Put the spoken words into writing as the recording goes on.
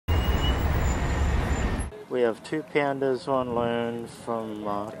We have two pandas on loan from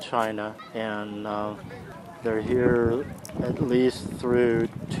China, and they're here at least through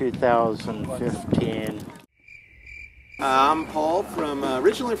 2015. I'm Paul,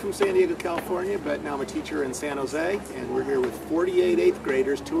 originally from San Diego, California, but now I'm a teacher in San Jose, and we're here with 48 8th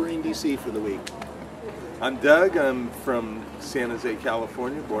graders touring DC for the week. I'm Doug. I'm from San Jose,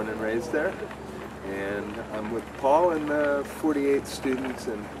 California, born and raised there. And I'm with Paul and the 48 students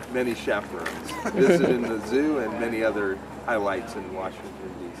and many chaperones. Visiting the zoo and many other highlights in Washington,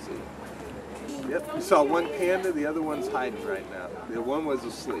 D.C. Yep, we saw one panda, the other one's hiding right now. The one was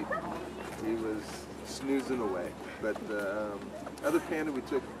asleep. He was snoozing away. But the other panda, we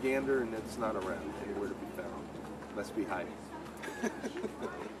took a gander and it's not around, anywhere to be found. Must be hiding.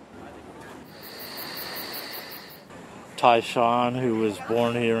 Tyshawn, who was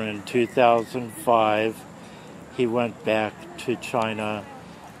born here in 2005, he went back to China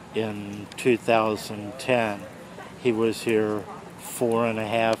in 2010. He was here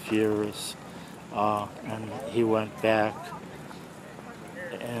 4.5 years, and he went back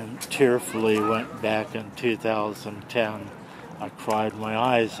and tearfully went back in 2010. I cried my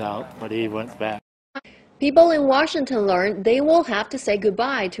eyes out, but he went back. People in Washington learned they will have to say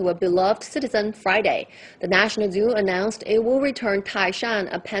goodbye to a beloved citizen Friday. The National Zoo announced it will return Tyshawn,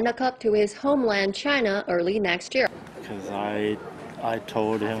 a panda cub, to his homeland, China, early next year. Because I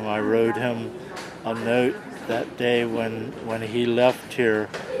told him, I wrote him a note that day when he left here.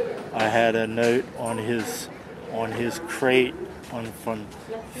 I had a note on his crate from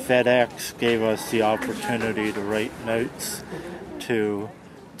FedEx. Gave us the opportunity to write notes to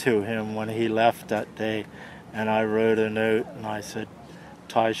him when he left that day, and I wrote a note and I said,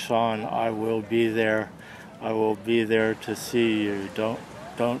 Tyshawn, I will be there. I will be there to see you.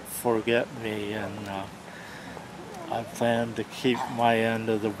 Don't forget me. And I plan to keep my end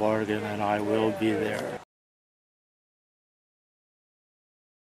of the bargain, and I will be there.